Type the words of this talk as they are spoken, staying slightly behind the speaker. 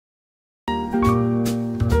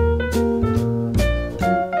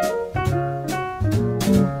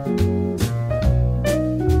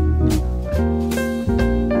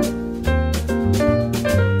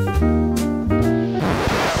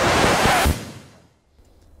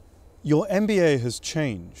Your MBA has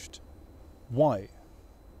changed. Why?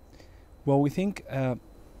 Well, we think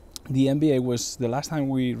the MBA was, the last time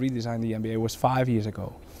we redesigned the MBA was 5 years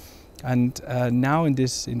ago. And now in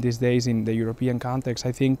these days in the European context,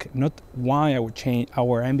 I think not why our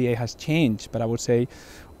MBA has changed, but I would say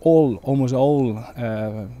almost all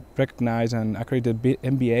recognized and accredited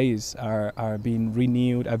MBAs are being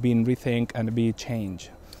renewed, are being rethink and being changed.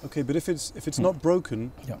 Okay, but if it's not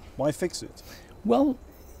broken, yeah. Why fix it? Well,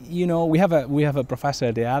 you know, we have a professor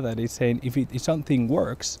at EADA that is saying if something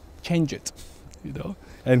works, change it, you know.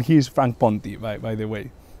 And he's Frank Ponti, by the way.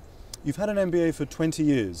 You've had an MBA for 20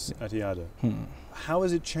 years at EADA. How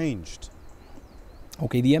has it changed?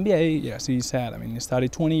 Okay, the MBA, yes, you said, I mean, it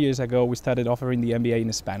started 20 years ago. We started offering the MBA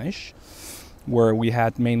in Spanish, where we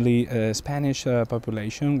had mainly a Spanish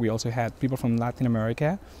population. We also had people from Latin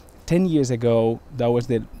America. 10 years ago, that was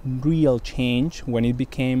the real change when it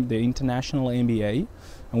became the international MBA.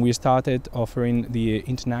 And we started offering the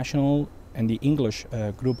international and the English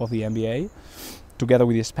group of the MBA together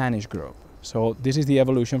with the Spanish group. So this is the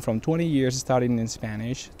evolution from 20 years starting in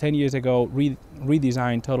Spanish. 10 years ago,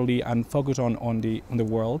 redesigned totally and focused on the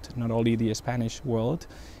world, not only the Spanish world.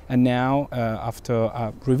 And now, after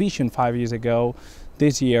a revision 5 years ago,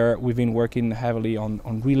 this year we've been working heavily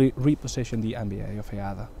on really reposition the MBA of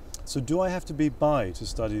EADA. So do I have to be bi to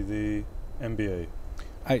study the MBA?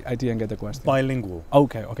 I didn't get the question. Bilingual.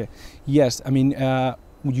 Okay. Yes, I mean,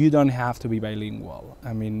 you don't have to be bilingual.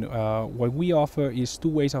 I mean, what we offer is two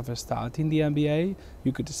ways of starting the MBA.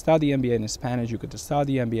 You could start the MBA in Spanish, you could start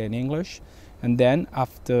the MBA in English, and then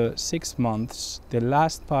after 6 months, the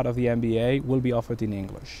last part of the MBA will be offered in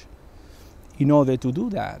English. In order to do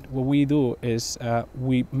that, what we do is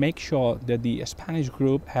we make sure that the Spanish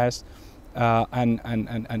group has a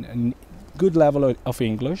good level of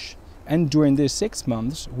English, and during these 6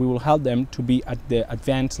 months, we will help them to be at the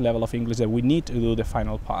advanced level of English that we need to do the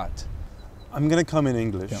final part. I'm going to come in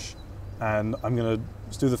English, and I'm going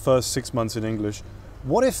to do the first 6 months in English.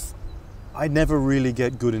 What if I never really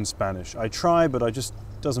get good in Spanish? I try, but it just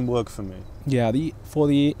doesn't work for me. Yeah, for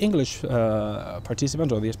the English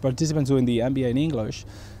participants, or the participants doing the MBA in English,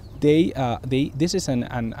 this is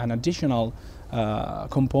an additional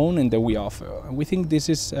component that we offer. We think this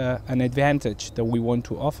is an advantage that we want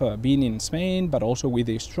to offer, being in Spain, but also with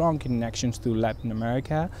the strong connections to Latin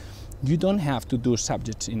America. You don't have to do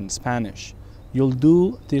subjects in Spanish. You'll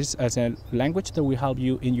do this as a language that will help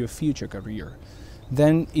you in your future career.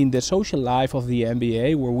 Then in the social life of the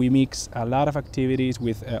MBA, where we mix a lot of activities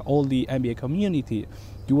with all the MBA community,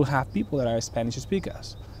 you will have people that are Spanish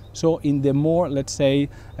speakers. So in the more, let's say,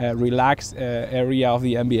 relaxed area of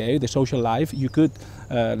the MBA, the social life, you could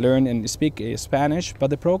learn and speak Spanish, but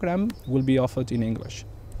the program will be offered in English.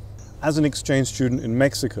 As an exchange student in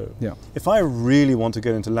Mexico, if I really want to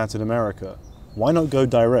get into Latin America, why not go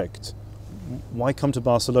direct? Why come to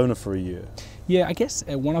Barcelona for a year? Yeah, I guess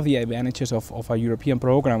one of the advantages of a European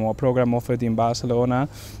program or a program offered in Barcelona,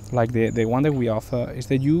 like the one that we offer, is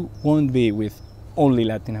that you won't be with only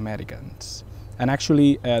Latin Americans. And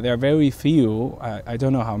actually, there are very few, I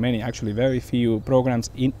don't know how many, actually very few programs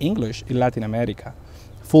in English in Latin America,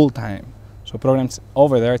 full-time. So programs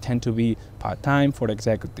over there tend to be part-time for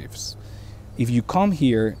executives. If you come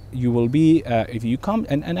here, you will be,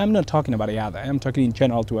 and I'm not talking about EADA, I'm talking in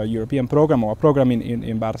general to a European program or a program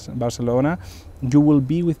in Barcelona, you will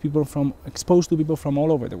be with people exposed to people from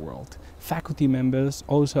all over the world. Faculty members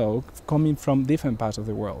also coming from different parts of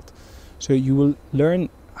the world. So you will learn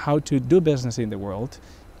how to do business in the world,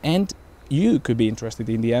 and you could be interested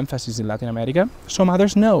in the emphasis in Latin America. Some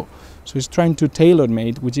others no. So it's trying to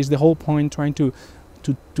tailor-made, which is the whole point, trying to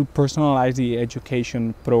personalize the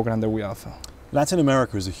education program that we offer. Latin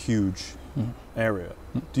America is a huge area.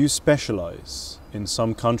 Do you specialize in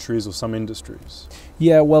some countries or some industries?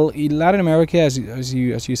 Yeah, well, in Latin America, as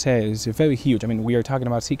you say, is very huge. I mean, we are talking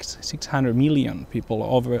about 600 million people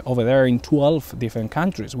over there in 12 different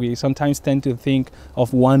countries. We sometimes tend to think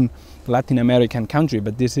of one Latin American country,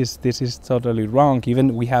 but this is totally wrong.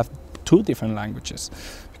 Even we have 2 different languages,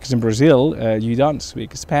 because in Brazil you don't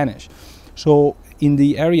speak Spanish. So in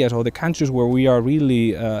the areas or the countries where we are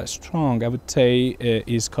really strong, I would say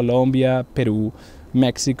is Colombia, Peru,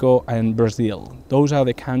 Mexico and Brazil. Those are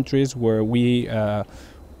the countries where we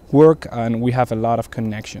work, and we have a lot of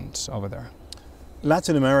connections over there.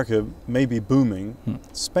 Latin America may be booming.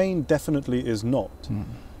 Spain definitely is not.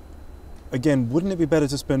 Again, wouldn't it be better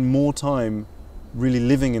to spend more time really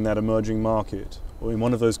living in that emerging market, or in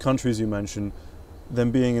one of those countries you mentioned,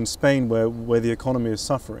 than being in Spain where the economy is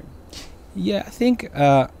suffering? Yeah, I think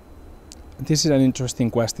this is an interesting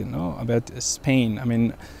question, no? About Spain. I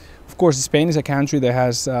mean, of course, Spain is a country that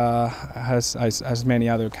has as many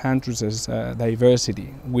other countries as diversity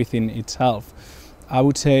within itself. I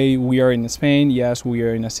would say we are in Spain. Yes, we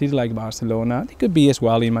are in a city like Barcelona. It could be as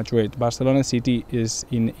well in Madrid. Barcelona city is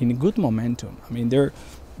in good momentum. I mean,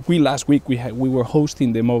 last week we were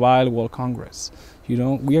hosting the Mobile World Congress. You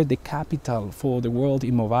know, we are the capital for the world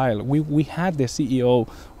in mobile. We had the CEO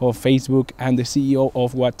of Facebook and the CEO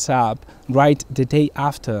of WhatsApp right the day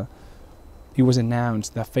after it was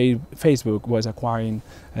announced that Facebook was acquiring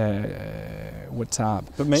WhatsApp.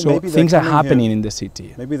 But so things are happening in the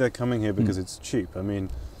city. Maybe they're coming here because it's cheap. I mean,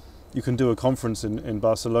 you can do a conference in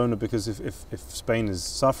Barcelona because if Spain is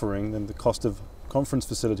suffering, then the cost of conference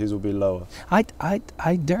facilities will be lower. I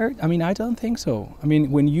don't think so. I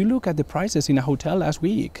mean, when you look at the prices in a hotel last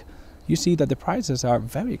week, you see that the prices are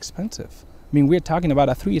very expensive. I mean, we're talking about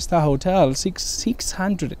a 3-star hotel,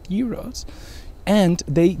 600 euros. And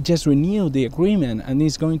they just renewed the agreement, and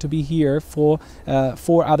it's going to be here for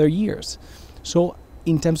 4 other years. So,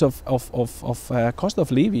 in terms of cost of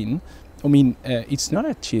living, I mean, it's not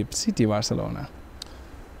a cheap city, Barcelona.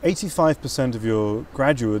 85% of your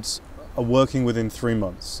graduates are working within 3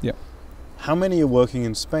 months. Yeah. How many are working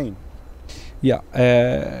in Spain? Yeah,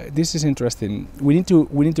 this is interesting. We need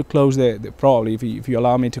to close the probably if you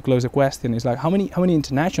allow me to close the question. It's like how many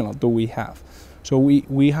international do we have? So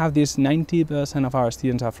we have this 90% of our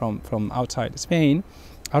students are from outside Spain.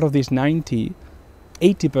 Out of these 90,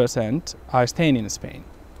 80% are staying in Spain.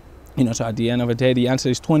 You know, so at the end of the day, the answer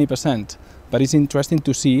is 20%. But it's interesting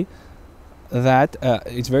to see that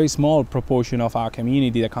it's a very small proportion of our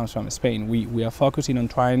community that comes from Spain. We are focusing on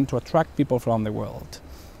trying to attract people from the world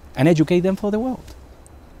and educate them for the world.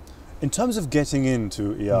 In terms of getting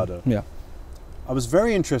into EADA, yeah. I was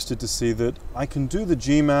very interested to see that I can do the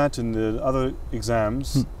GMAT and the other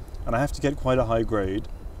exams, and I have to get quite a high grade,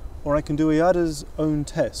 or I can do EADA's own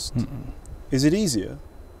test. Is it easier?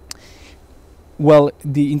 Well,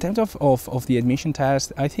 in terms of the admission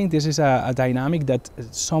test, I think this is a dynamic that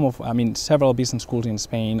several business schools in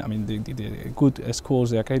Spain, the good schools,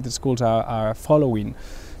 the accredited schools are following,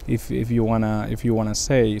 if you wanna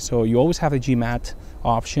say. So you always have a GMAT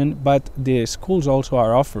option, but the schools also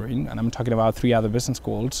are offering, and I'm talking about 3 other business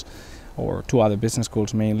schools, or 2 other business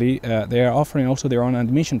schools mainly, they are offering also their own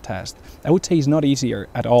admission test. I would say it's not easier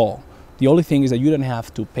at all. The only thing is that you don't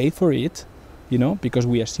have to pay for it, you know, because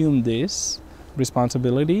we assume this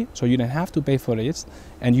responsibility, so you don't have to pay for it,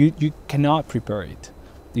 and you cannot prepare it.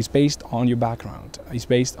 It's based on your background. It's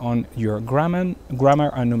based on your grammar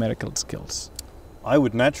and numerical skills. I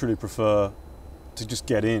would naturally prefer to just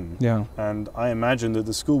get in, yeah. And I imagine that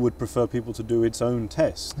the school would prefer people to do its own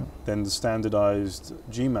test than the standardized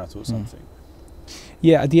GMAT or something.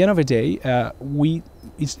 Yeah, at the end of the day,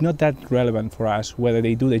 it's not that relevant for us whether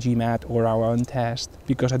they do the GMAT or our own test,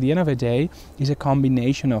 because at the end of the day, it's a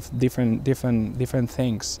combination of different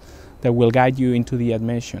things that will guide you into the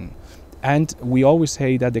admission. And we always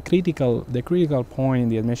say that the critical point in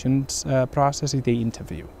the admissions process is the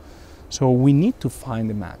interview. So we need to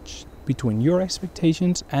find a match between your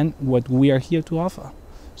expectations and what we are here to offer.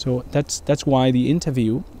 So that's why the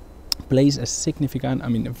interview plays a significant,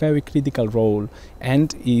 a very critical role,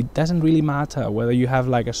 and it doesn't really matter whether you have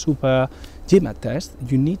like a super GMAT test,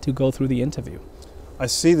 you need to go through the interview. I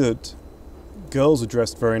see that girls are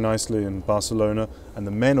dressed very nicely in Barcelona, and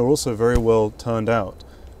the men are also very well turned out.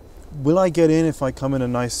 Will I get in if I come in a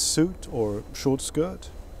nice suit or short skirt?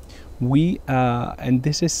 And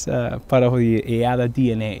this is part of the EADA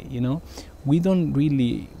DNA, you know, we don't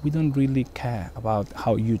really care about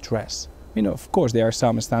how you dress. You know, of course, there are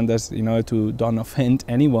some standards, you know, to don't offend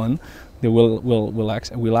anyone. They will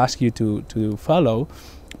ask you to follow,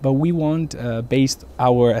 but we want based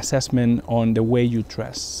our assessment on the way you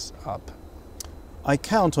dress up. I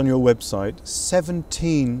count on your website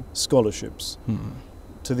 17 scholarships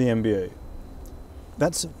to the MBA.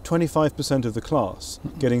 That's 25% of the class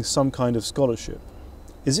getting some kind of scholarship.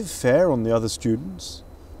 Is it fair on the other students?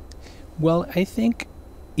 Well, I think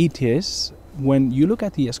it is. When you look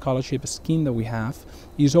at the scholarship scheme that we have,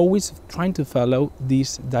 is always trying to follow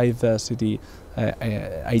this diversity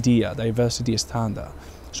idea, diversity standard.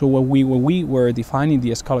 So when we were defining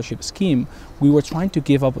the scholarship scheme, we were trying to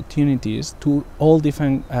give opportunities to all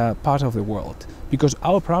different parts of the world, because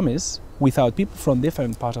our promise, without people from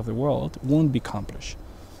different parts of the world, won't be accomplished.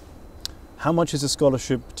 How much is a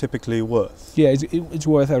scholarship typically worth? Yeah, it's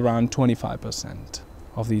worth around 25%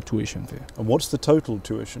 of the tuition fee. And what's the total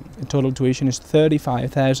tuition? The total tuition is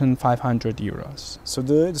 35,500 euros. So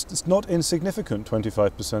it's not insignificant,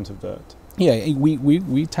 25% of that. Yeah,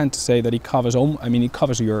 we tend to say that it covers it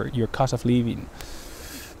covers your cost of living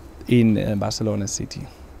in Barcelona city.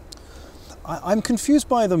 I'm confused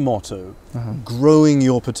by the motto, growing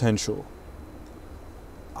your potential.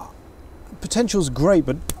 Potential's great,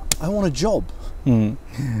 but I want a job. And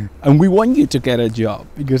we want you to get a job,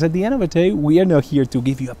 because at the end of the day, we are not here to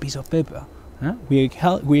give you a piece of paper.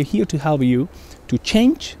 We're here to help you to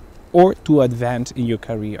change or to advance in your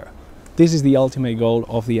career. This is the ultimate goal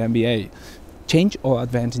of the MBA. Change or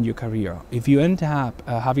advance in your career. If you end up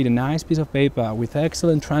having a nice piece of paper with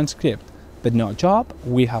excellent transcript, but no job,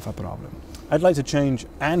 we have a problem. I'd like to change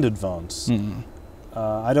and advance.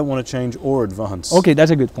 I don't want to change or advance. Okay,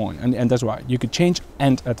 that's a good point, and that's right. You could change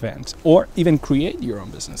and advance, or even create your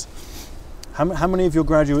own business. How many of your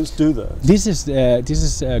graduates do that? This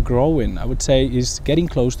is growing. I would say is getting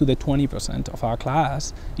close to the 20% of our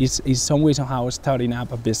class is some way somehow starting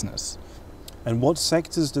up a business. And what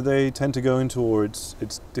sectors do they tend to go into, or it's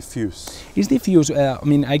diffuse? It's diffuse. I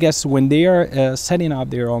mean, I guess when they are setting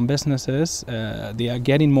up their own businesses, they are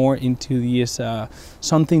getting more into this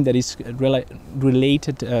something that is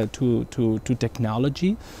related to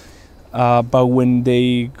technology. But when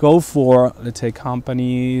they go for, let's say,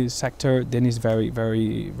 company sector, then it's very,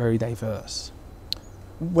 very, very diverse.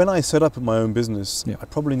 When I set up my own business, I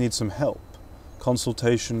probably need some help,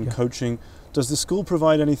 consultation, coaching. Does the school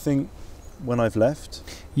provide anything when I've left?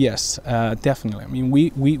 Yes, definitely. I mean,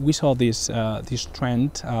 we saw this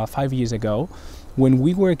trend 5 years ago, when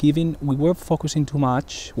we were focusing too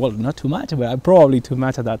much, well, not too much, but probably too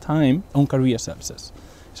much at that time, on career services.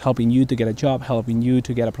 It's helping you to get a job, helping you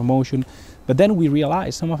to get a promotion. But then we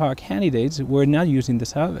realized some of our candidates were not using the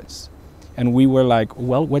service. And we were like,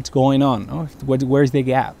 well, what's going on? Oh, where's the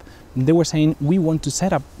gap? And they were saying, I want to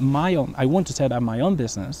set up my own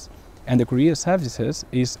business, and the career services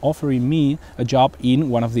is offering me a job in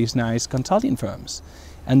one of these nice consulting firms.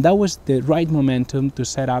 And that was the right momentum to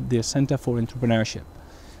set up the Center for Entrepreneurship.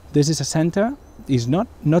 This is a center,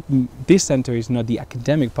 this center is not the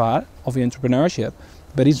academic part of the entrepreneurship,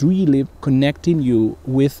 but it's really connecting you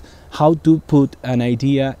with how to put an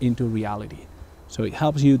idea into reality. So it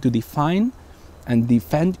helps you to define and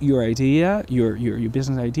defend your idea, your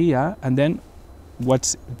business idea, and then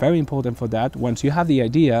what's very important for that, once you have the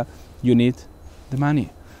idea, you need the money.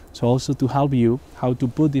 So also to help you how to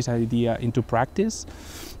put this idea into practice.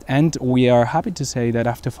 And we are happy to say that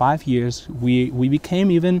after 5 years, we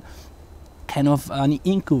became even kind of an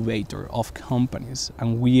incubator of companies,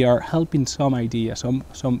 and we are helping some ideas,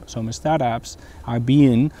 some startups are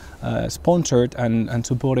being sponsored and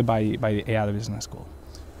supported by the EADA Business School.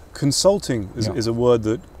 Consulting is a word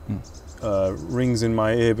that rings in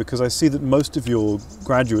my ear, because I see that most of your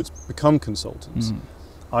graduates become consultants,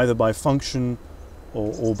 either by function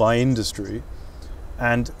or by industry.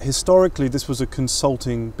 And historically, this was a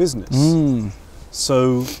consulting business.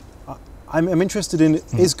 So I'm interested in,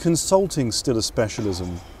 is consulting still a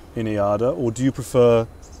specialism in EADA, or do you prefer,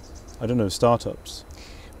 I don't know, startups?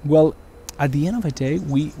 Well, at the end of the day,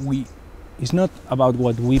 it's not about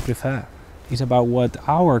what we prefer. It's about what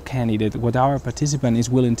our candidate, what our participant is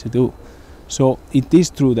willing to do. So it is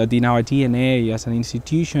true that in our DNA as an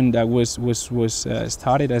institution that was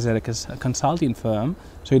started as a consulting firm,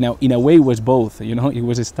 so in a way it was both, it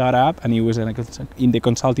was a startup and it was in the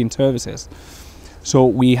consulting services. So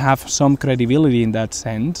we have some credibility in that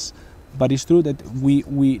sense, but it's true that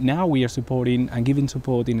we are supporting and giving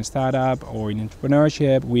support in a startup or in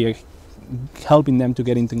entrepreneurship. We are helping them to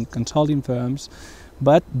get into consulting firms.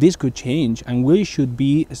 But this could change, and we should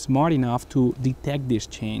be smart enough to detect this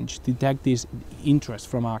change, detect this interest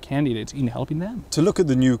from our candidates in helping them. To look at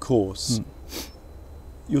the new course,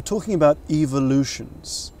 you're talking about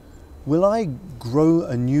evolutions. Will I grow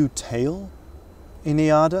a new tail in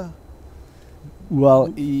EADA? Well,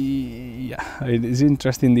 yeah, it is an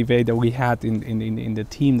interesting debate that we had in the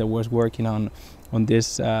team that was working on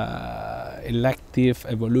this elective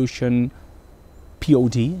evolution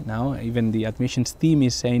POD. Now even the admissions team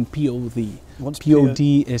is saying POD. What's POD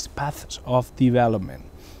is Paths of Development.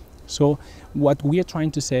 So what we are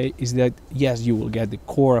trying to say is that yes, you will get the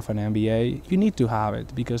core of an MBA. You need to have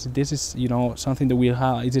it, because this is something that will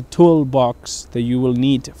have. It's a toolbox that you will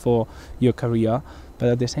need for your career. But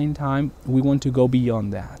at the same time, we want to go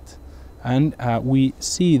beyond that, and we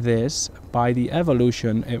see this by the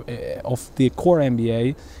evolution of the core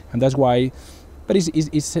MBA, and that's why. But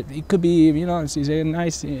it could be, it's a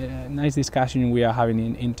nice discussion we are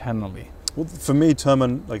having internally. Well, for me,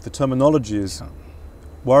 the terminology is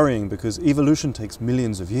worrying, because evolution takes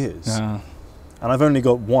millions of years, and I've only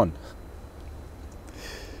got one.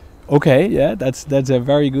 Okay, yeah, that's a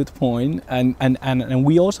very good point, and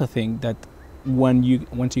we also think that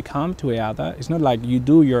once you come to EADA, it's not like you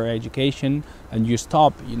do your education and you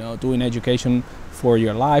stop, doing education for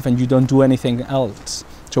your life and you don't do anything else.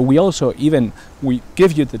 So we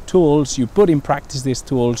give you the tools, you put in practice these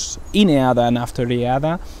tools in EADA and after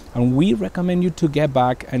EADA, and we recommend you to get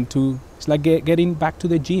back and it's like getting back to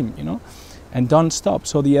the gym, and don't stop.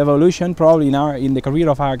 So the evolution probably in the career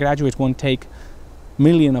of our graduates won't take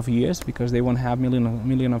million of years, because they won't have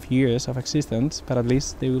million of years of existence, but at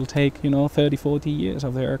least they will take 30, 40 years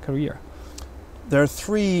of their career. There are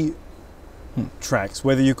three tracks,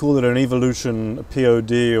 whether you call it an evolution, a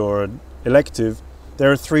POD or an elective.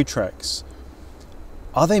 There are three tracks.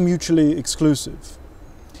 Are they mutually exclusive?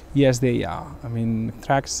 Yes, they are. I mean,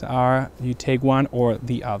 tracks are you take one or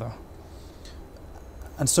the other.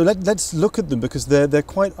 And so let's look at them, because they're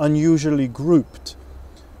quite unusually grouped.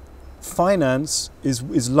 Finance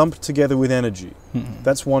is lumped together with energy.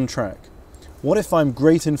 That's one track. What if I'm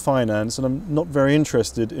great in finance and I'm not very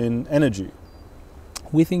interested in energy?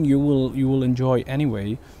 We think you will enjoy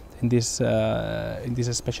anyway in this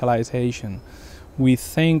specialization. We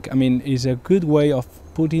think, is a good way of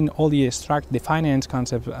putting all the finance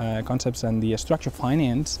concepts and the structured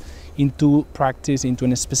finance into practice, into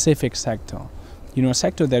a specific sector. A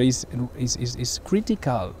sector that is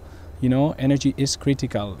critical. Energy is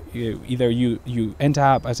critical. Either you end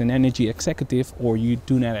up as an energy executive, or you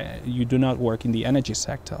do not work in the energy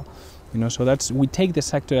sector. So we take the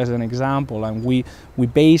sector as an example, and we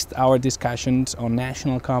based our discussions on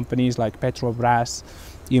national companies like Petrobras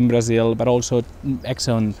in Brazil, but also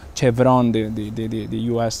Exxon, Chevron, the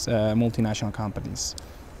US multinational companies.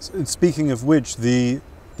 So, speaking of which, the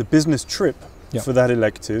business trip for that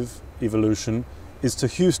elective evolution is to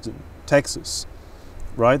Houston, Texas,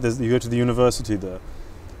 right? You go to the university there.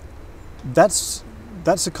 That's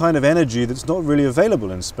a kind of energy that's not really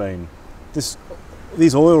available in Spain.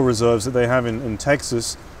 These oil reserves that they have in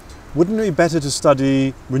Texas, wouldn't it be better to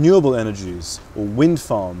study renewable energies or wind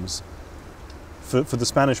farms for the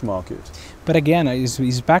Spanish market? But again,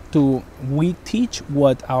 it's back to we teach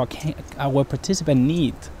what our participant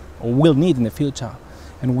need or will need in the future.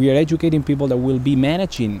 And we are educating people that will be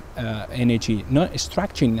managing energy, not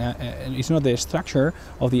structuring. It's not the structure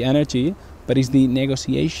of the energy, but it's the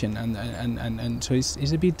negotiation, and so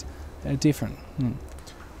it's a bit different.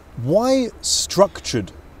 Why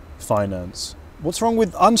structured finance? What's wrong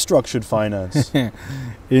with unstructured finance?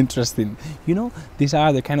 Interesting. These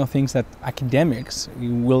are the kind of things that academics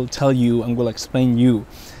will tell you and will explain you.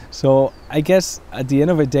 So I guess at the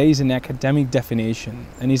end of the day, it's an academic definition,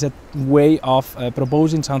 and it's a way of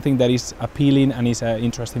proposing something that is appealing and is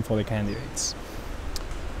interesting for the candidates.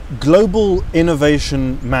 Global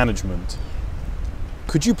innovation management.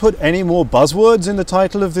 Could you put any more buzzwords in the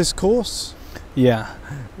title of this course? Yeah,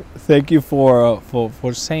 thank you for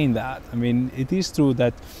saying that. It is true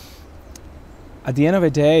that at the end of the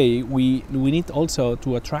day, we need also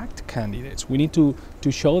to attract candidates. We need to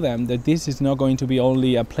show them that this is not going to be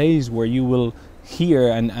only a place where you will hear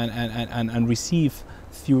and receive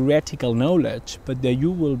theoretical knowledge, but that you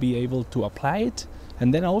will be able to apply it,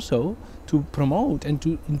 and then also to promote and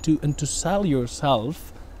to sell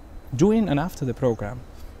yourself during and after the program.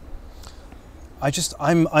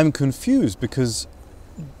 I'm confused, because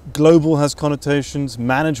global has connotations,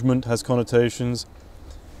 management has connotations,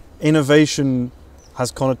 innovation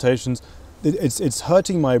has connotations. It's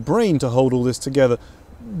hurting my brain to hold all this together.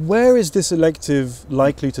 Where is this elective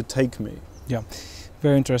likely to take me? Yeah,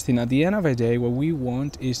 very interesting. At the end of the day, what we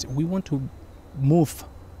want to move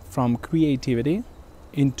from creativity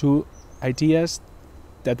into ideas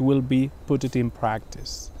that will be put it in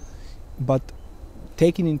practice, but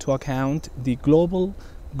taking into account the global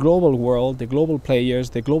world, the global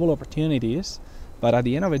players, the global opportunities. But at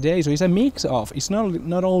the end of the day, so it's a mix of, it's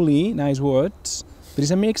not only nice words, but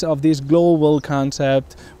it's a mix of this global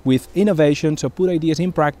concept with innovation, so put ideas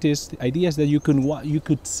in practice, ideas that you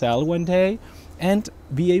could sell one day, and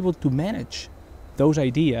be able to manage those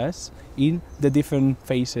ideas in the different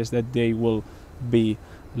phases that they will be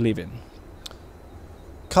living.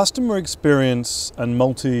 Customer experience and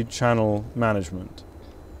multi-channel management.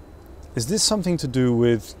 Is this something to do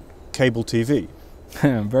with cable TV?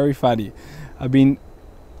 Very funny. At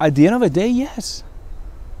the end of the day, yes.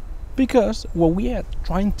 Because what we are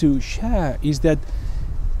trying to share is that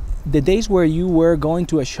the days where you were going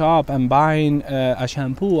to a shop and buying a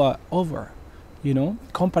shampoo are over.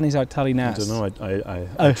 Companies are telling us. I don't know,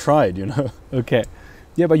 I tried, Okay.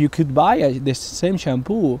 Yeah, but you could buy the same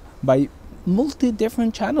shampoo by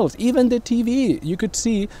different channels, even the TV. You could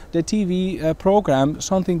see the TV program,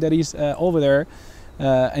 something that is over there,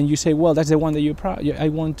 and you say, well, that's the one that I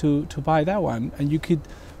want to buy that one, and you could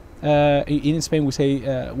in Spain we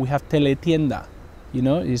say we have teletienda, you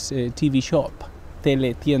know, it's a TV shop,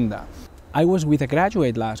 teletienda. I was with a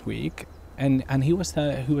graduate last week, and he was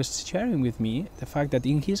sharing with me the fact that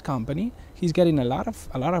in his company he's getting a lot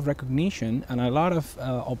of recognition and a lot of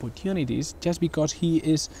opportunities just because he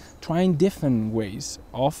is trying different ways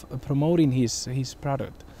of promoting his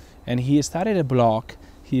product. And he started a blog,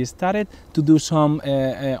 he started to do some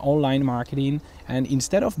online marketing, and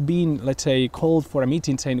instead of being, let's say, called for a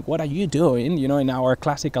meeting saying, what are you doing, you know, in our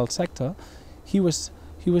classical sector, he was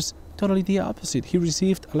totally the opposite. He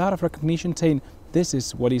received a lot of recognition saying, this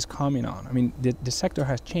is what is coming on. I mean, the sector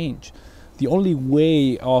has changed. The only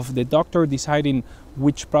way of the doctor deciding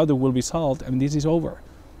which product will be sold, and this is over.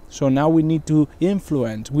 So now we need to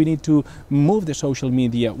influence, we need to move the social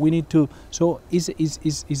media, we need to, so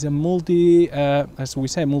it's a multi, as we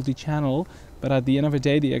say, multi-channel, but at the end of the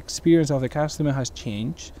day, the experience of the customer has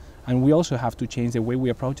changed, and we also have to change the way we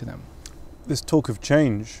approach them. This talk of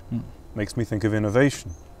change makes me think of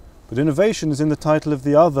innovation. But innovation is in the title of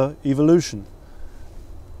the other, evolution.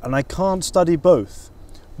 And I can't study both.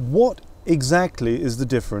 What exactly is the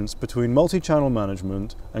difference between multi-channel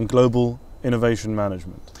management and global innovation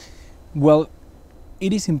management? Well,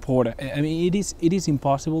 it is important. I mean, it is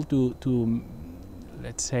impossible to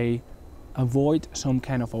let's say, avoid some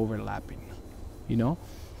kind of overlapping, you know,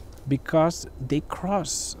 because they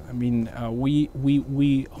cross. I mean,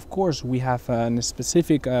 we of course we have a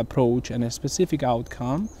specific approach and a specific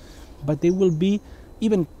outcome, but there will be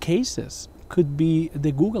even cases. Could be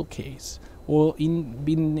the Google case, or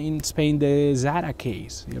in Spain the Zara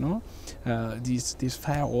case, you know,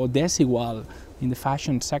 or Desigual in the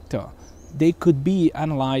fashion sector. They could be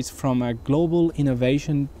analyzed from a global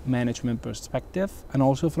innovation management perspective and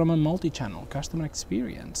also from a multi-channel customer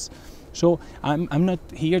experience. So I'm not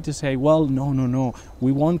here to say, well, no,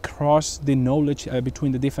 we won't cross the knowledge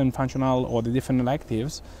between the different functional or the different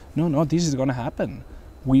electives. No, this is going to happen.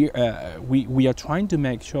 We are trying to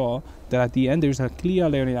make sure that at the end there's a clear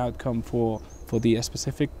learning outcome for the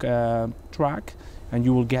specific track, and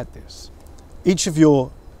you will get this. Each of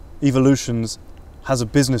your evolutions has a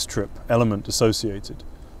business trip element associated.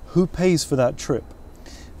 Who pays for that trip?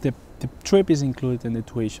 The trip is included in the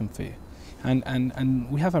tuition fee,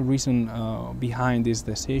 and we have a reason behind this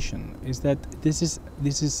decision, is that this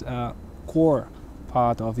is a core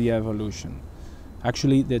part of the evolution.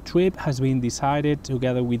 Actually, the trip has been decided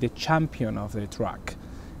together with the champion of the track,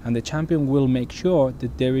 and the champion will make sure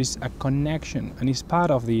that there is a connection and is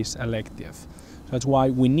part of this elective. So that's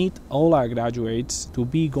why we need all our graduates to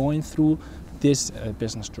be going through this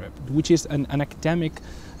business trip, which is an academic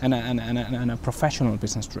and a professional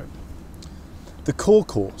business trip. The core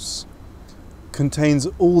course contains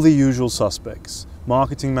all the usual suspects: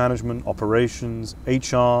 marketing management, operations,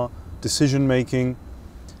 HR, decision making.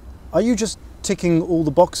 Are you just ticking all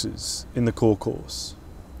the boxes in the core course?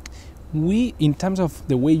 We, in terms of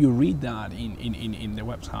the way you read that in the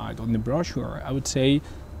website, on the brochure, I would say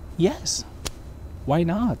yes. Why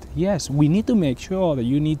not? Yes, we need to make sure that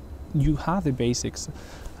you have the basics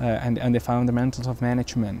and the fundamentals of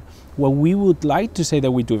management. What we would like to say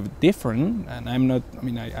that we do different, and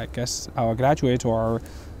I guess our graduates or our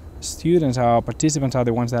students, our participants are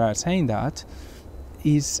the ones that are saying that,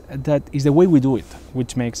 is the way we do it,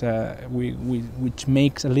 which makes which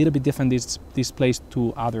makes a little bit different this place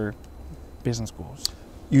to other business schools.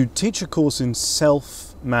 You teach a course in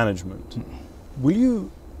self-management. Will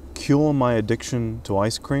you cure my addiction to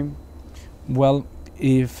ice cream? Well,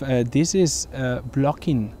 if this is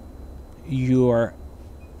blocking your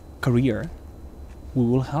career, we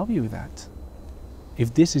will help you with that.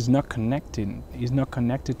 If this is not connected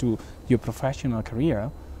to your professional career,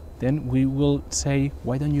 then we will say,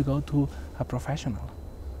 why don't you go to a professional?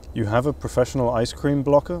 You have a professional ice cream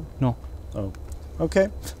blocker? No. Oh, okay.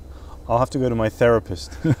 I'll have to go to my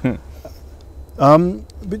therapist.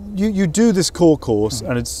 But you do this core course,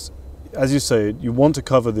 and it's, as you say, you want to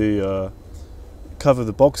cover the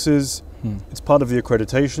boxes. It's part of the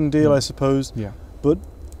accreditation deal, I suppose. Yeah. But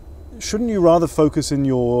shouldn't you rather focus in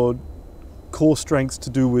your core strengths to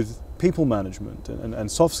do with people management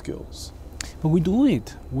and soft skills? But we do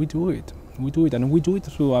it, and we do it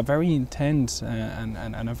through a very intense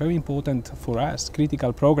and a very important for us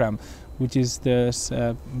critical program, which is this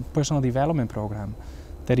personal development program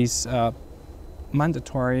that is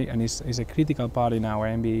mandatory and is a critical part in our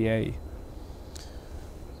MBA.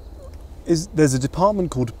 There's a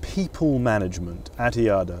department called people management at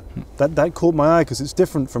EADA. That caught my eye because it's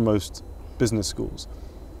different from most business schools.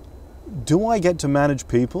 Do I get to manage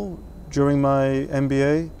people during my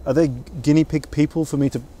MBA? Are they guinea pig people for me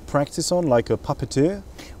to practice on, like a puppeteer?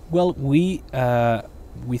 Well,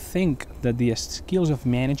 we think that the skills of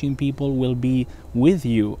managing people will be with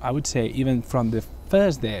you, I would say, even from the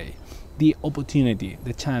first day. The opportunity,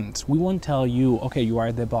 the chance. We won't tell you, okay, you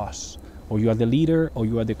are the boss, or you are the leader, or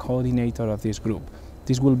you are the coordinator of this group.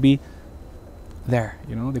 This will be there,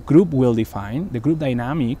 you know, the group will define, the group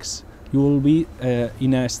dynamics. You will be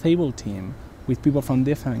in a stable team with people from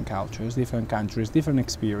different cultures, different countries, different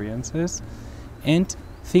experiences, and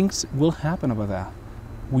things will happen over there.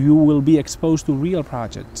 You will be exposed to real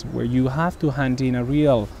projects where you have to hand in a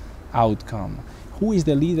real outcome. Who is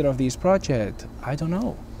the leader of this project? I don't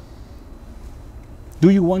know. Do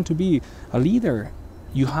you want to be a leader?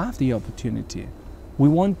 You have the opportunity. We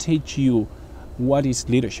won't teach you what is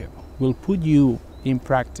leadership. We'll put you in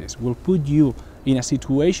practice. We'll put you in a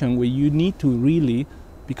situation where you need to really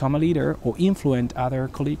become a leader or influence other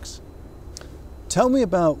colleagues. Tell me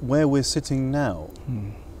about where we're sitting now.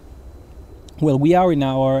 Well, we are in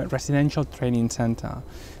our residential training center.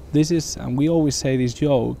 This is, and we always say this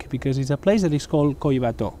joke, because it's a place that is called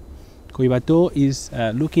Colbatò. Colbatò is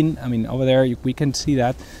looking, I mean, over there we can see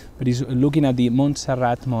that, but it's looking at the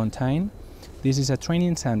Montserrat mountain. This is a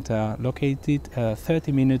training center located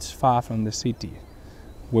 30 minutes far from the city,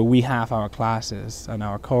 where we have our classes and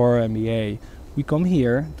our core MBA. We come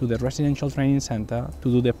here to the residential training center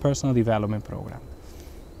to do the personal development program.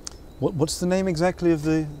 What's the name exactly of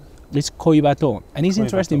the... It's Colbatò, and it's Colbatò.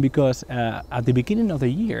 interesting because at the beginning of the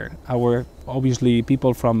year, our obviously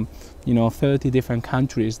people from 30 different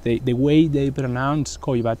countries, the way they pronounce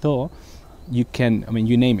Colbatò, you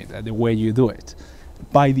name it, the way you do it.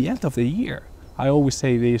 By the end of the year, I always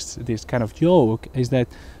say this kind of joke is that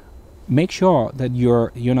make sure that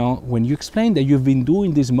when you explain that you've been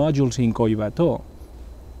doing these modules in Colbatò,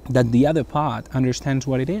 that the other part understands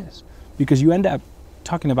what it is, because you end up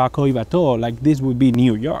talking about Colbatò like this would be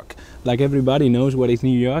New York, like everybody knows what is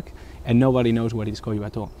New York and nobody knows what is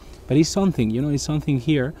Colbatò. But it's something, it's something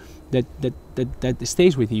here that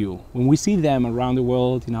stays with you. When we see them around the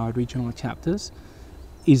world in our regional chapters,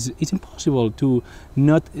 it's impossible to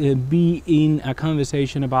not be in a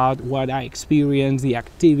conversation about what I experienced, the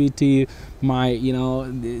activity, my,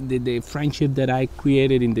 the friendship that I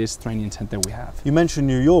created in this training center we have. You mentioned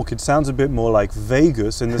New York. It sounds a bit more like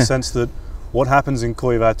Vegas in the sense that what happens in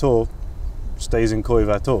Colbatò stays in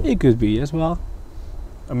Colbatò. It could be as well.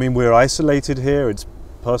 I mean, we're isolated here. It's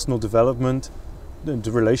personal development.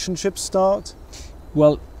 Do relationships start?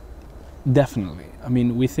 Well, definitely. I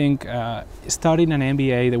mean, we think starting an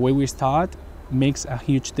MBA, the way we start, makes a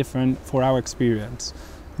huge difference for our experience.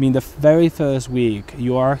 I mean, the very first week,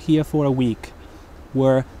 you are here for a week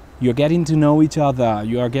where you're getting to know each other,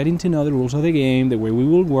 you are getting to know the rules of the game, the way we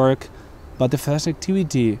will work, but the first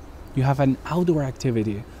activity, you have an outdoor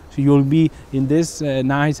activity. So you'll be in this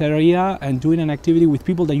nice area and doing an activity with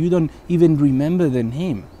people that you don't even remember the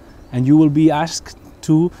name. And you will be asked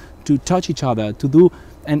to touch each other, to do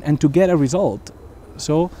and to get a result.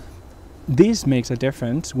 So this makes a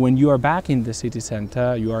difference when you are back in the city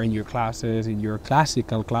center, you are in your classes, in your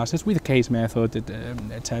classical classes with case method,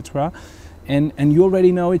 etc. And you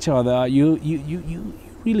already know each other, you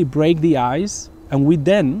really break the ice, and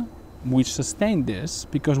we sustain this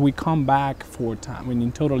because we come back 4 times,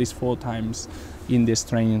 in total is 4 times in this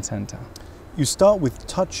training center. You start with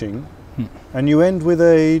touching and you end with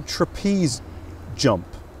a trapeze jump.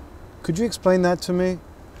 Could you explain that to me?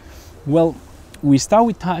 Well, we start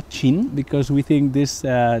with touching because we think this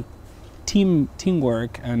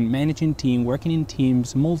teamwork and managing team, working in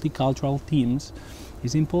teams, multicultural teams,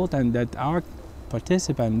 is important that our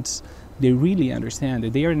participants, they really understand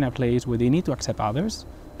that they are in a place where they need to accept others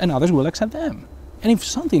and others will accept them. And if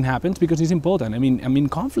something happens, because it's important, I mean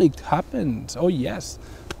conflict happens, oh yes.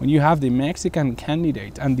 When you have the Mexican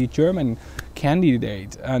candidate and the German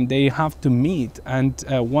candidate and they have to meet and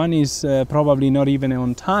one is probably not even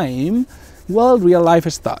on time, well, real life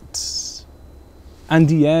starts. And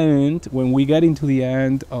the end, when we get into the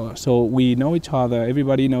end, so we know each other,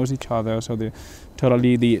 everybody knows each other, so the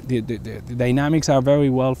dynamics are very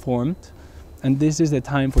well formed, and this is the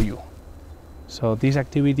time for you. So this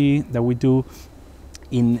activity that we do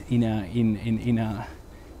in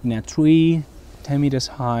a tree 10 meters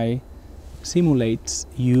high simulates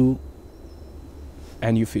you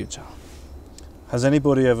and your future. Has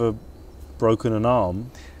anybody ever broken an arm?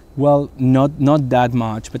 Well, not that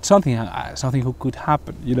much, but something could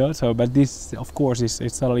happen, So, but this, of course, is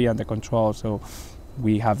totally under control. So,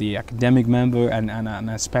 we have the academic member and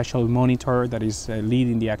a special monitor that is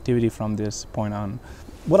leading the activity from this point on.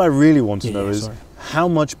 What I really want to know is how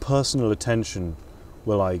much personal attention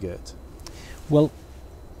will I get? Well,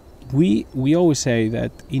 we always say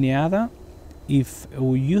that in EADA, if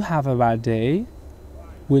you have a bad day,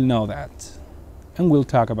 will know that, and we'll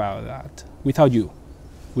talk about that without you.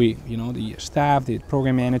 We, the staff, the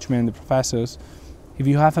program management, the professors. If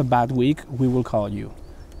you have a bad week, we will call you,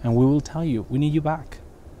 and we will tell you we need you back,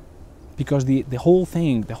 because the whole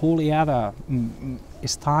thing, the whole EADA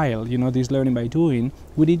style, this learning by doing,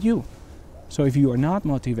 we need you. So if you are not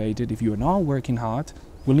motivated, if you are not working hard,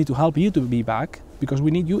 we'll need to help you to be back, because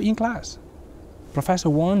we need you in class. Professor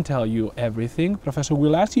won't tell you everything. Professor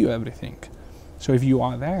will ask you everything. So if you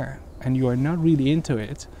are there and you are not really into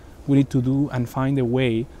it, we need to do and find a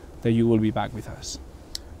way that you will be back with us.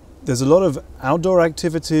 There's a lot of outdoor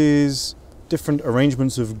activities, different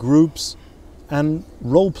arrangements of groups, and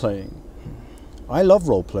role-playing. I love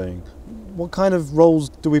role-playing. What kind of roles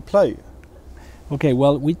do we play? Okay,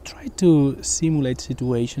 well, we try to simulate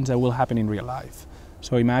situations that will happen in real life.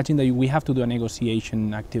 So imagine that we have to do a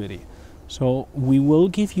negotiation activity. So we will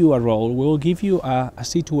give you a role, we will give you a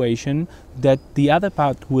situation that the other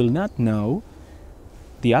part will not know.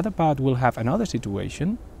 The other part will have another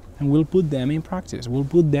situation, and we'll put them in practice. We'll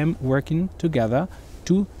put them working together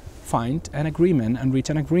to find an agreement and reach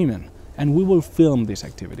an agreement. And we will film this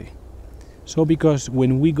activity. So because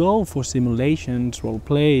when we go for simulations, role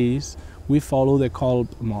plays, we follow the Kolb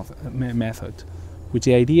method, which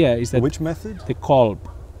the idea is that... Which method? The Kolb.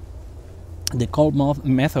 The Kolb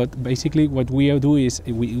method, basically what we do is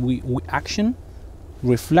we action,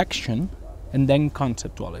 reflection, and then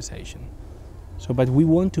conceptualization. So, but we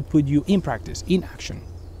want to put you in practice, in action,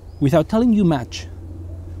 without telling you much.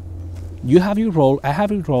 You have your role, I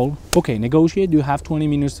have your role, okay, negotiate, you have 20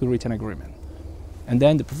 minutes to reach an agreement. And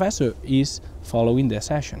then the professor is following the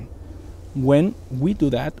session. When we do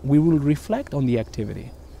that, we will reflect on the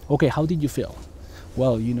activity. Okay, how did you feel?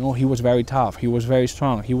 Well, he was very tough, he was very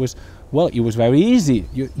strong, it was very easy.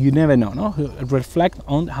 You never know, no? Reflect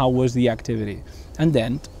on how was the activity. And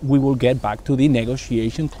then we will get back to the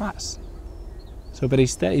negotiation class. So, but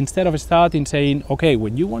instead of starting saying, okay,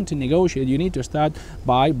 when you want to negotiate, you need to start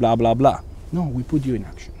by blah, blah, blah. No, we put you in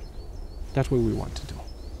action. That's what we want to do.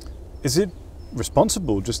 Is it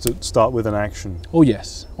responsible just to start with an action? Oh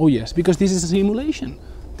yes, because this is a simulation.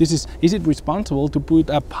 Is it responsible to put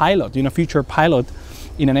a pilot, future pilot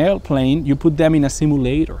in an airplane, you put them in a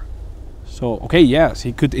simulator? So, okay, yes,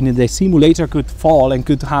 the simulator could fall and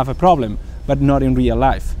could have a problem, but not in real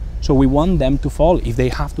life. So we want them to fall, if they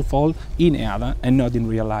have to fall, in EADA and not in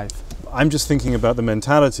real life. I'm just thinking about the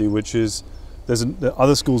mentality, which is, the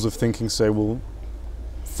other schools of thinking say, well,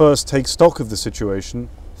 first take stock of the situation,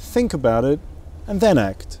 think about it, and then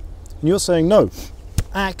act. And you're saying, no,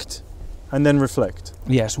 act and then reflect.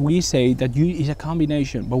 Yes, we say that it's a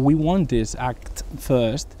combination, but we want this act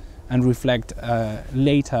first and reflect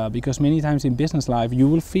later, because many times in business life you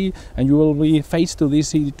will feel and you will be faced to these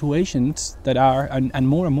situations that are, and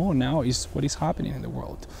more now is what is happening in the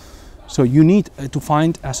world. So you need to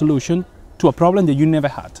find a solution to a problem that you never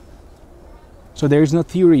had. So there is no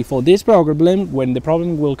theory for this problem. When the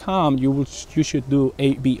problem will come, you should do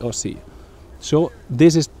A, B, or C. So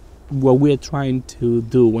this is what we're trying to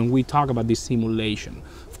do when we talk about this simulation.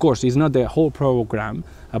 Of course, it's not the whole program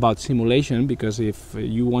about simulation, because if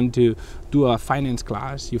you want to do a finance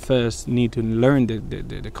class, you first need to learn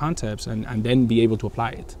the concepts and then be able to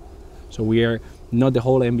apply it. So we are not the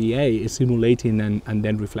whole MBA is simulating and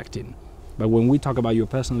then reflecting. But when we talk about your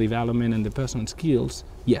personal development and the personal skills,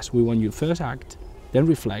 yes, we want you first act, then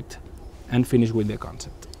reflect, and finish with the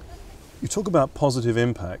concept. You talk about positive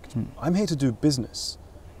impact. I'm here to do business.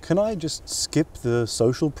 Can I just skip the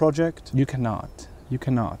social project? You cannot. You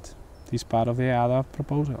cannot. It's part of the EADA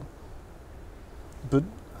proposal. But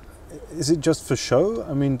is it just for show?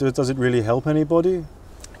 I mean, does it really help anybody?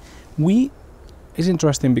 It's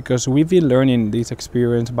interesting because we've been learning this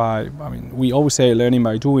experience we always say learning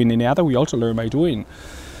by doing. In EADA, we also learn by doing.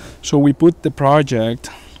 So we put the project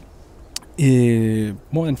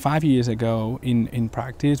more than 5 years ago in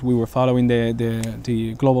practice. We were following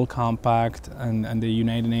the Global Compact and the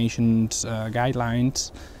United Nations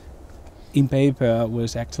guidelines. In paper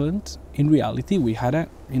was excellent. In reality, we had a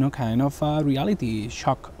kind of a reality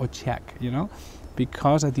shock or check,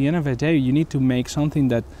 because at the end of the day, you need to make something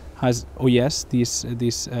that has,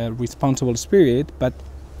 this responsible spirit, but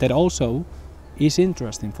that also is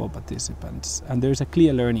interesting for participants, and there's a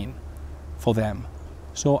clear learning for them.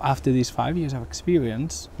 So after these 5 years of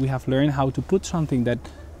experience, we have learned how to put something that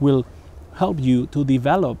will help you to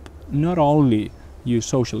develop not only your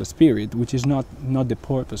social spirit, which is not the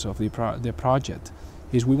purpose of the project,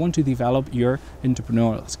 is we want to develop your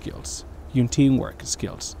entrepreneurial skills, your teamwork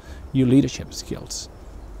skills, your leadership skills,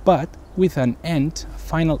 but with an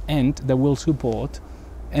final end that will support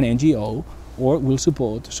an NGO or will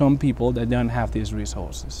support some people that don't have these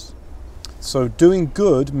resources. So doing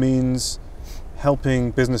good means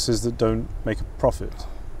helping businesses that don't make a profit,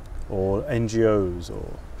 or NGOs,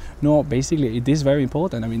 or... No, basically it is very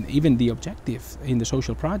important. I mean, even the objective in the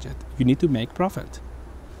social project, you need to make profit.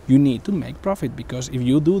 You need to make profit, because if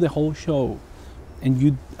you do the whole show and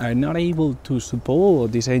you are not able to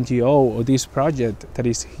support this NGO or this project that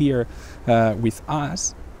is here with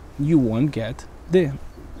us, you won't get the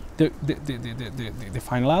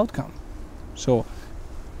final outcome. So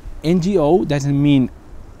NGO doesn't mean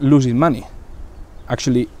losing money.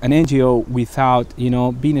 Actually, an NGO without, you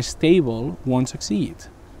know, being stable won't succeed.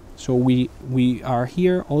 So we are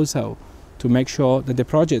here also to make sure that the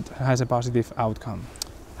project has a positive outcome.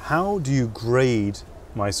 How do you grade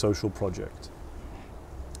my social project?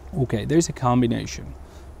 Okay, there's a combination.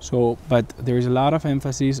 So, but there is a lot of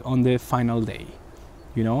emphasis on the final day.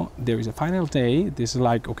 You know, there is a final day. This is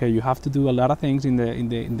like, okay, you have to do a lot of things in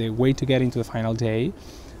the way to get into the final day,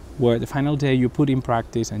 where the final day you put in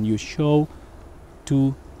practice and you show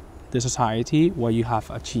to the society what you have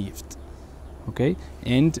achieved. Okay,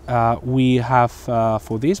 and we have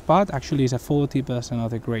for this part actually is a 40%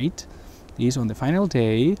 of the grade is on the final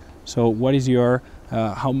day. So what is your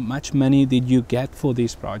how much money did you get for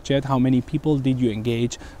this project, how many people did you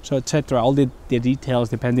engage, so etc., all the details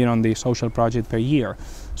depending on the social project per year.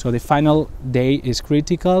 So the final day is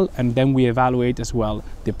critical, and then we evaluate as well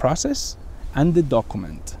the process and the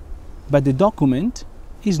document. But the document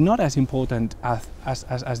is not as important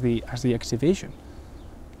as the exhibition.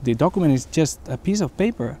 The document is just a piece of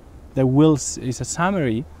paper that is a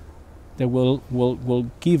summary that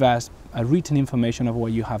will give us a written information of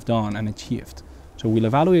what you have done and achieved. So we'll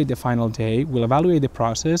evaluate the final day, we'll evaluate the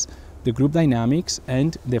process, the group dynamics,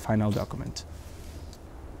 and the final document.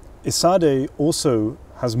 EADA also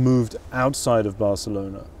has moved outside of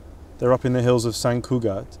Barcelona. They're up in the hills of Sant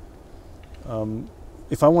Cugat.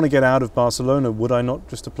 If I want to get out of Barcelona, would I not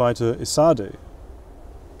just apply to EADA?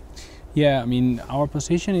 Yeah, I mean, our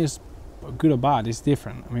position is good or bad, it's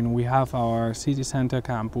different. I mean, we have our city center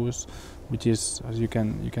campus, which is, as you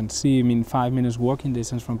can see, I mean, 5 minutes walking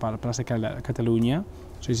distance from Plaza Catalunya.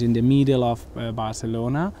 So it's in the middle of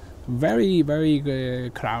Barcelona, very, very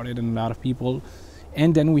crowded and a lot of people.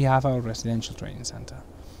 And then we have our residential training center.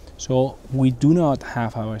 So we do not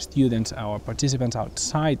have our students, our participants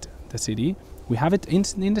outside the city. We have it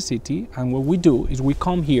in the city, and what we do is we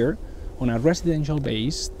come here on a residential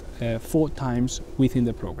base 4 times within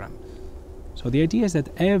the program. So the idea is that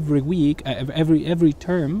every week, every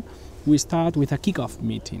term, we start with a kickoff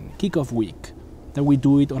meeting, kickoff week, that we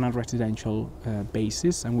do it on a residential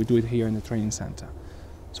basis, and we do it here in the training center.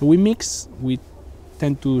 So we mix, we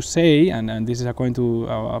tend to say, and this is according to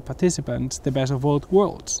our participants, the best of both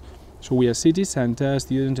worlds. So we are city center,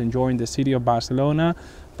 students enjoying the city of Barcelona,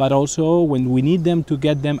 but also when we need them to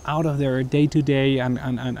get them out of their day-to-day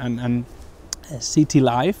and city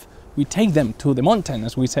life, we take them to the mountain,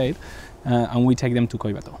 as we said, and we take them to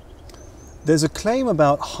Colbatò. There's a claim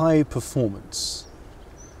about high performance.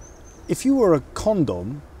 If you were a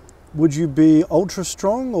condom, would you be ultra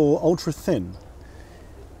strong or ultra thin?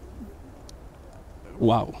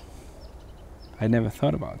 Wow, I never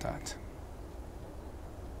thought about that.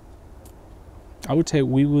 I would say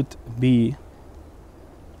we would be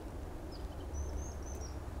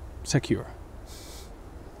secure.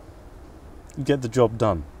 Get the job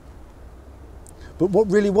done. But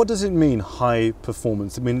what does it mean, high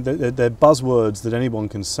performance? I mean, they're buzzwords that anyone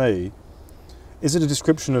can say. Is it a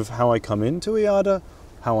description of how I come into EADA,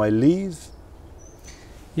 how I leave?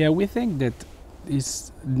 Yeah, we think that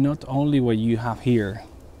it's not only what you have here,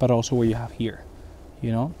 but also what you have here,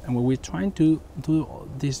 you know? And we're trying to do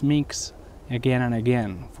this mix again and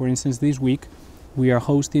again. For instance, this week, we are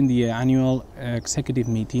hosting the annual executive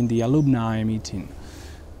meeting, the alumni meeting.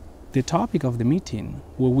 The topic of the meeting,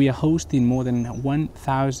 where we are hosting more than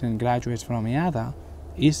 1,000 graduates from EADA,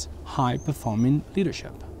 is high-performing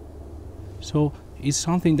leadership. So it's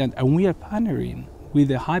something that, and we are partnering with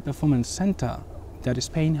the High Performance Center that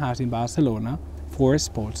Spain has in Barcelona for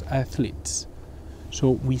sports athletes.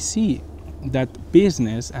 So we see that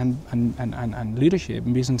business and leadership,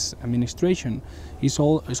 business administration is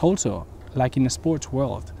also like in the sports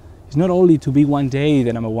world. It's not only to be one day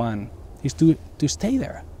the number one, it's to stay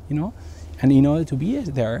there. You know, and in order to be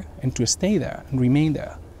there and to stay there and remain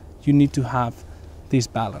there, you need to have this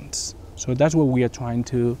balance. So that's what we are trying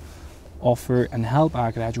to offer and help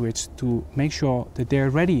our graduates to make sure that they're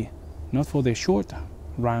ready, not for the short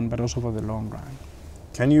run, but also for the long run.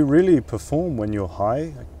 Can you really perform when you're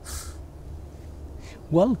high?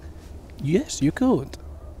 Well, yes, you could.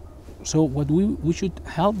 So what we should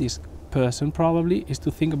help these person probably is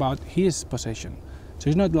to think about his position. So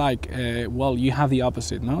it's not like, well, you have the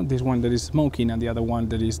opposite, no? This one that is smoking and the other one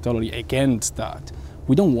that is totally against that.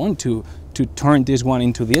 We don't want to turn this one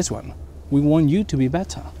into this one. We want you to be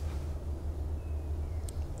better.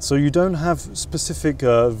 So you don't have specific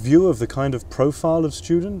view of the kind of profile of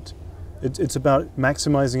student? It's about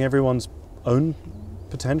maximizing everyone's own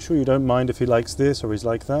potential? You don't mind if he likes this or he's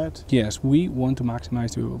like that? Yes, we want to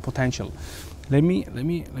maximize your potential. Let me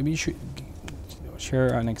share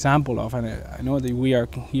an example of, and I know that we are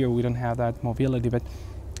here, we don't have that mobility, but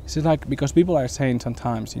it's like, because people are saying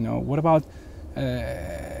sometimes, you know, what about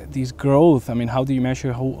this growth? I mean, how do you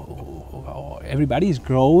measure how everybody is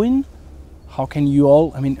growing? How can you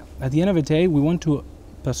all, I mean, at the end of the day, we want to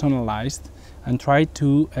personalize and try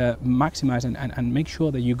to maximize and make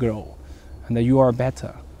sure that you grow and that you are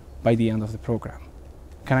better by the end of the program.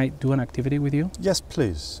 Can I do an activity with you? Yes,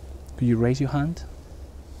 please. Could you raise your hand?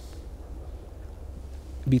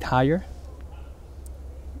 A bit higher.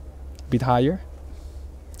 A bit higher.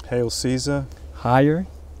 Hail Caesar. Higher.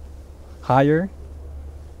 Higher.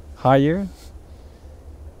 Higher.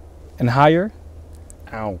 And higher.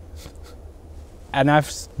 Ow. And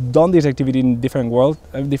I've done this activity in different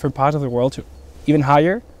parts of the world, to even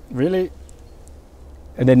higher. Really?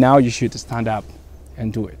 And then now you should stand up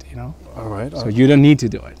and do it, you know? All right. So you don't need to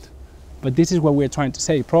do it. But this is what we're trying to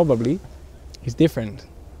say. Probably it's different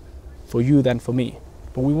for you than for me.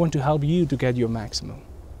 But we want to help you to get your maximum.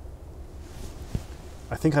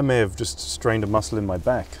 I think I may have just strained a muscle in my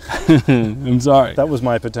back. I'm sorry. That was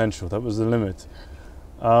my potential. That was the limit.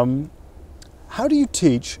 How do you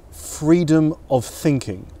teach freedom of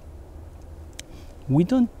thinking? We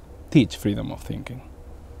don't teach freedom of thinking.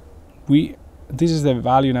 This is the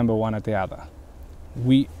value number one at EADA.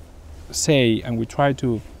 We say, and we try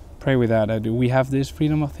to pray with that we have this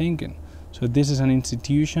freedom of thinking. So this is an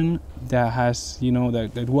institution that has, you know,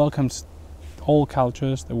 that welcomes all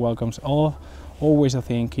cultures, that welcomes all ways of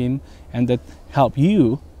thinking, and that help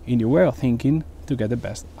you in your way of thinking to get the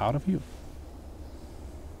best out of you.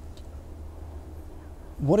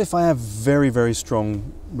 What if I have very, very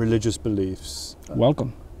strong religious beliefs?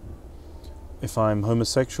 Welcome. If I'm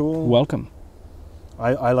homosexual? Welcome.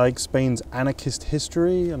 I like Spain's anarchist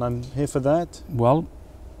history and I'm here for that? Well,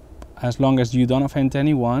 as long as you don't offend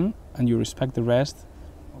anyone and you respect the rest,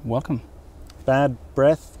 welcome. Bad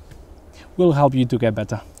breath? We'll help you to get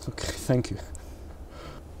better. Okay, thank you.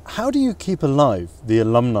 How do you keep alive the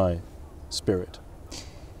alumni spirit?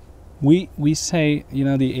 We say, you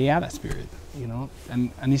know, the EADA spirit, you know,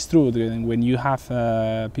 and it's true. When you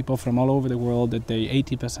have people from all over the world, that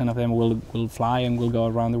 80% of them will fly and will go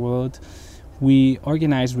around the world. We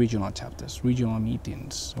organize regional chapters, regional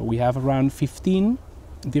meetings. So we have around 15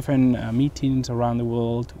 different meetings around the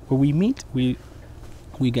world where we meet. We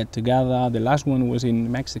get together. The last one was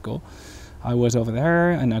in Mexico. I was over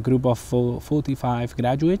there, and a group of 45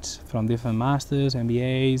 graduates from different masters,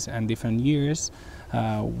 MBAs, and different years.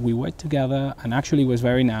 We worked together, and actually it was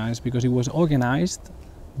very nice because it was organized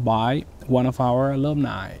by one of our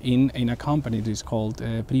alumni in a company that is called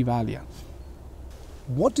Privalia.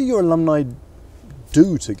 What do your alumni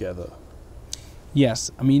do together?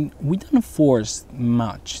 Yes, I mean, we don't force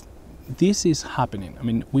much. This is happening. I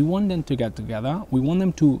mean, we want them to get together. We want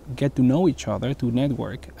them to get to know each other, to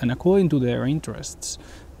network, and according to their interests.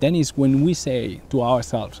 Then is when we say to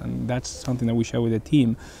ourselves, and that's something that we share with the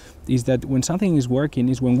team, is that when something is working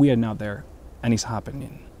is when we are not there and it's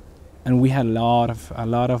happening. And we had a lot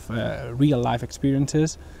of real life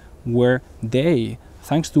experiences where they,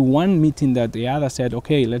 thanks to one meeting that the EADA said,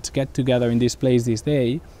 okay, let's get together in this place this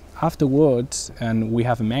day, afterwards, and we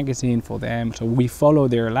have a magazine for them, so we follow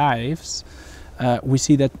their lives, we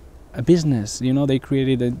see that a business, you know, they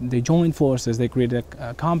joined forces, they created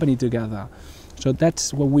a company together. So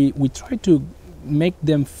that's what we try to make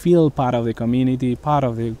them feel part of the community, part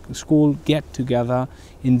of the school, get together,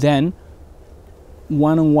 and then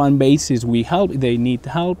one-on-one basis we help, they need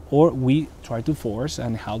help, or we try to force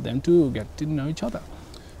and help them to get to know each other.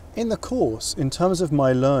 In the course, in terms of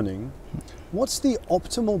my learning, what's the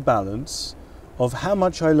optimal balance of how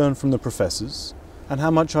much I learn from the professors and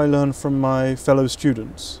how much I learn from my fellow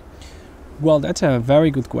students? Well, that's a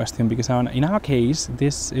very good question, because in our case,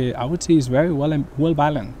 this I would say is very well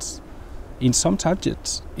balanced. In some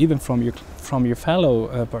subjects, even from your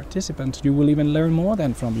fellow participants, you will even learn more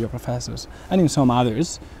than from your professors, and in some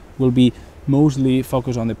others, will be mostly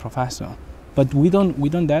focused on the professor. But we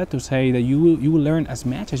don't dare to say that you will learn as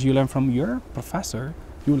much as you learn from your professor.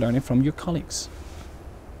 You will learn it from your colleagues.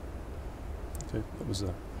 Okay, that was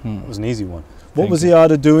an easy one. What was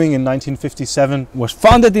EADA doing in 1957? Was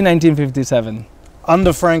founded in 1957.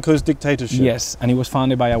 Under Franco's dictatorship? Yes, and it was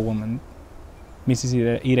founded by a woman, Mrs.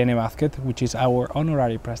 Irene Vázquez, which is our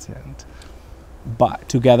honorary president, but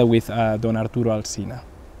together with Don Arturo Alsina.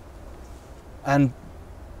 And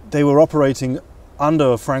they were operating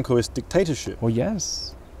under a Francoist dictatorship? Oh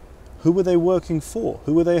yes. Who were they working for?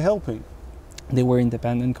 Who were they helping? They were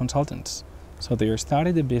independent consultants. So they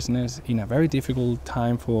started the business in a very difficult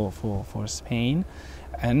time for Spain,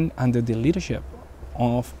 and under the leadership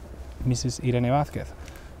of Mrs. Irene Vázquez.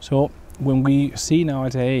 So when we see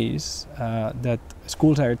nowadays that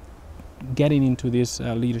schools are getting into this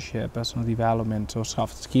leadership, personal development, or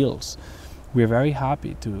soft skills, we're very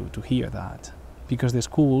happy to hear that, because the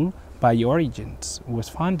school, by origins, was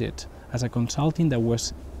funded as a consulting that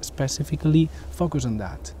was specifically focused on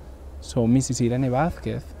that. So Mrs. Irene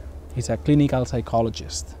Vázquez is a clinical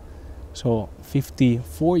psychologist. So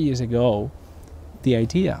 54 years ago, the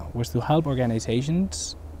idea was to help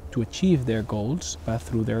organizations to achieve their goals, but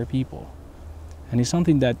through their people. And it's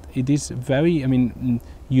something that it is very, I mean,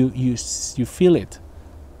 you feel it,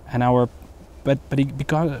 and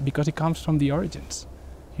because it comes from the origins,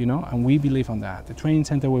 you know, and we believe on that. The training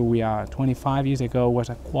center where we are 25 years ago was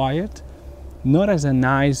acquired, not as a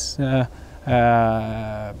nice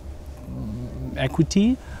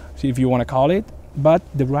equity, if you want to call it, but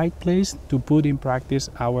the right place to put in practice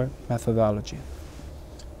our methodology.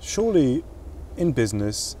 Surely in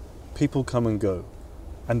business, people come and go,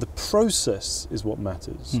 and the process is what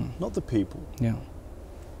matters, not the people. Yeah.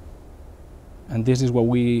 And this is what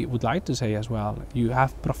we would like to say as well. You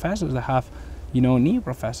have professors that have, you know, new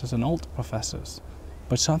professors and old professors,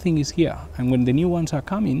 but something is here, and when the new ones are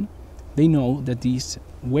coming, they know that this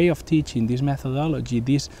way of teaching, this methodology,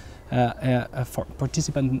 this for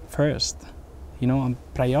participant first, you know, and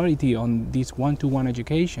priority on this one-to-one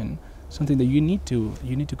education, something that you need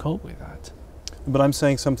to cope with that. But I'm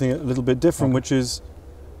saying something a little bit different, which is,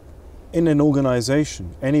 in an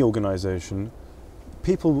organization, any organization,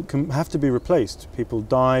 people have to be replaced. People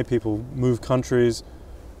die, people move countries.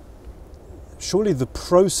 Surely the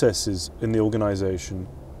processes in the organization,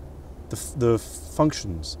 the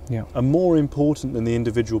functions, are more important than the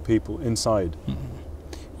individual people inside.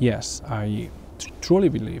 Yes, I truly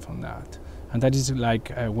believe on that. And that is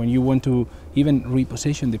like when you want to even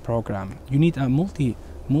reposition the program, you need a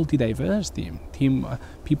multi-diverse team,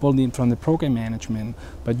 people from the program management,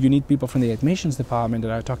 but you need people from the admissions department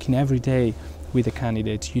that are talking every day with the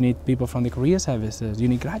candidates. You need people from the career services, you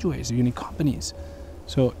need graduates, you need companies.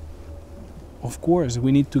 So, of course,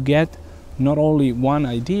 we need to get not only one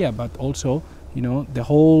idea, but also, you know, the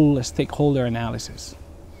whole stakeholder analysis.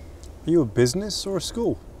 Are you a business or a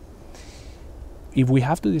school? If we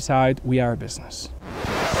have to decide, we are a business.